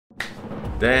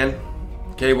Dan,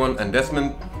 K1 and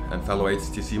Desmond, and fellow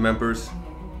HTC members,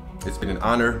 it's been an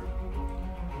honor.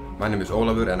 My name is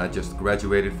Olafur and I just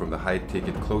graduated from the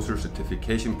high-ticket closer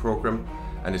certification program,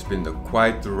 and it's been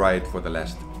quite the ride for the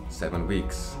last 7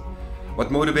 weeks. What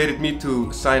motivated me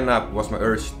to sign up was my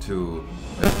urge to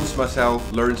push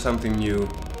myself, learn something new,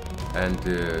 and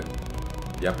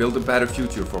build a better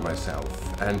future for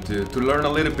myself, and to learn a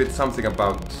little bit something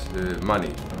about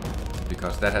money,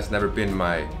 because that has never been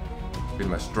my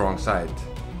strong side.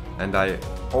 And I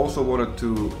also wanted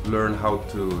to learn how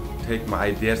to take my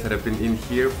ideas that have been in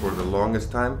here for the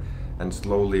longest time and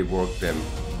slowly work them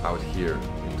out here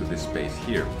into this space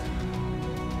here.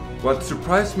 What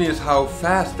surprised me is how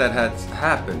fast that has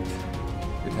happened.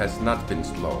 It has not been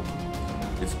slow.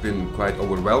 It's been quite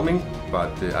overwhelming,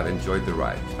 but I've enjoyed the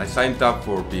ride. I signed up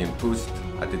for being pushed.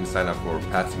 I didn't sign up for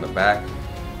pats on the back.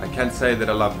 I can't say that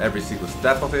I love every single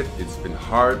step of it. It's been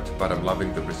hard, but I'm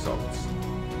loving the results.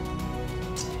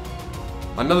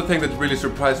 Another thing that really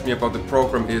surprised me about the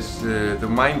program is the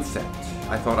mindset.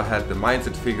 I thought I had the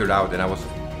mindset figured out and I was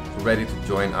ready to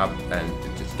join up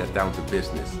and just get down to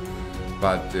business.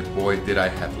 But boy, did I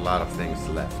have a lot of things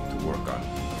left to work on.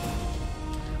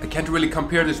 I can't really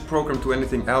compare this program to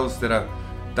anything else that I've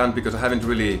done because I haven't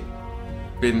really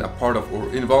been a part of or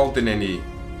involved in any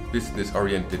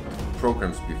business-oriented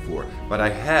programs before. But I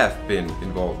have been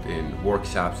involved in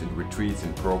workshops and retreats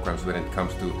and programs when it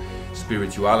comes to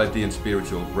spirituality and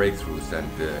spiritual breakthroughs and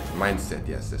mindset,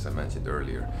 yes, as I mentioned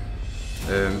earlier.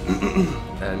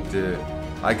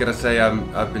 I gotta say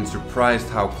I've been surprised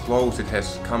how close it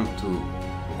has come to,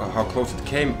 how close it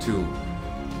came to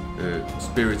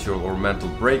spiritual or mental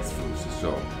breakthroughs.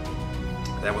 So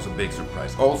that was a big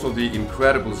surprise. Also the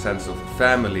incredible sense of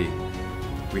family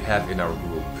we have in our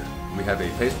group. We have a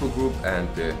Facebook group, and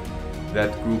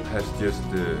that group has just,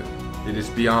 it is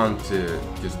beyond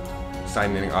just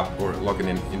signing up or logging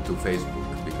into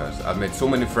Facebook, because I've made so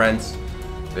many friends.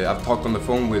 I've talked on the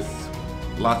phone with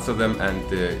lots of them, and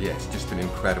yeah, it's just been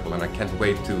incredible, and I can't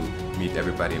wait to meet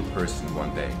everybody in person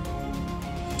one day.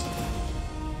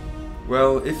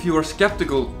 Well, if you are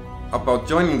skeptical about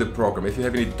joining the program, if you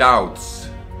have any doubts,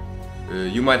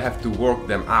 you might have to work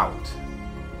them out.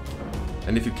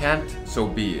 And if you can't, so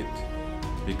be it.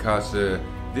 Because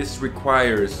this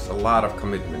requires a lot of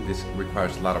commitment, this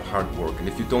requires a lot of hard work. And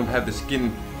if you don't have the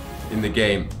skin in the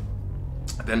game,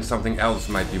 then something else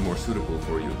might be more suitable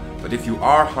for you. But if you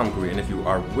are hungry and if you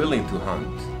are willing to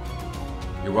hunt,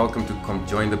 you're welcome to come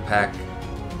join the pack,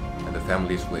 and the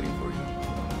family is waiting for you.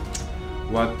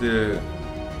 What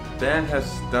Dan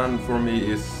has done for me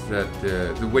is that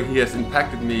the way he has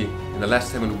impacted me in the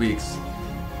last 7 weeks,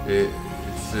 it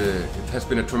has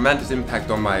been a tremendous impact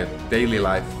on my daily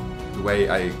life, the way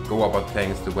I go about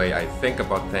things, the way I think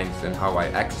about things, and how I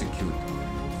execute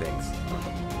things.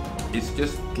 It's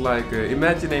just like,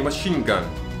 imagine a machine gun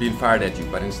being fired at you,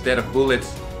 but instead of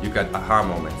bullets, you got aha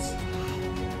moments.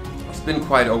 It's been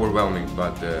quite overwhelming,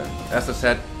 but as I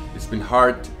said, it's been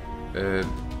hard.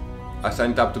 I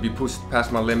signed up to be pushed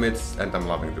past my limits, and I'm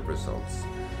loving the results.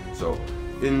 So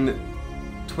in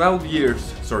 12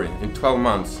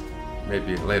 months,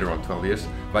 maybe later on 12 years,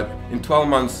 but in 12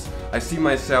 months I see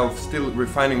myself still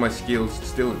refining my skills,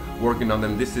 still working on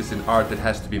them. This is an art that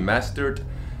has to be mastered,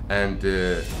 and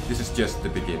this is just the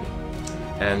beginning.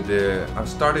 And I've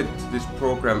started this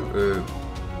program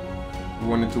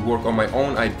wanting to work on my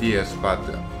own ideas, but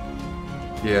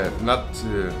yeah,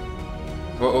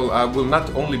 well, I will not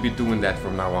only be doing that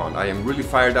from now on. I am really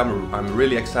fired up, I'm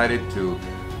really excited to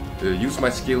use my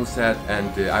skill set,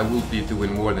 and I will be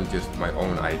doing more than just my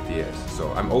own ideas.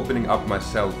 So I'm opening up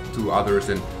myself to others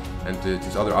and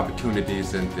just other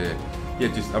opportunities, and yeah,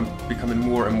 just I'm becoming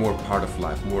more and more part of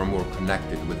life, more and more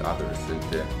connected with others,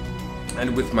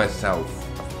 and with myself,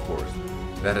 of course.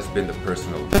 That has been the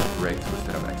personal breakthroughs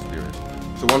that I've experienced.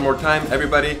 So one more time,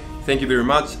 everybody, thank you very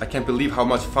much. I can't believe how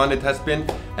much fun it has been,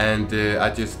 and I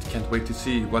just can't wait to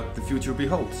see what the future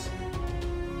beholds.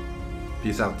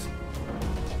 Peace out.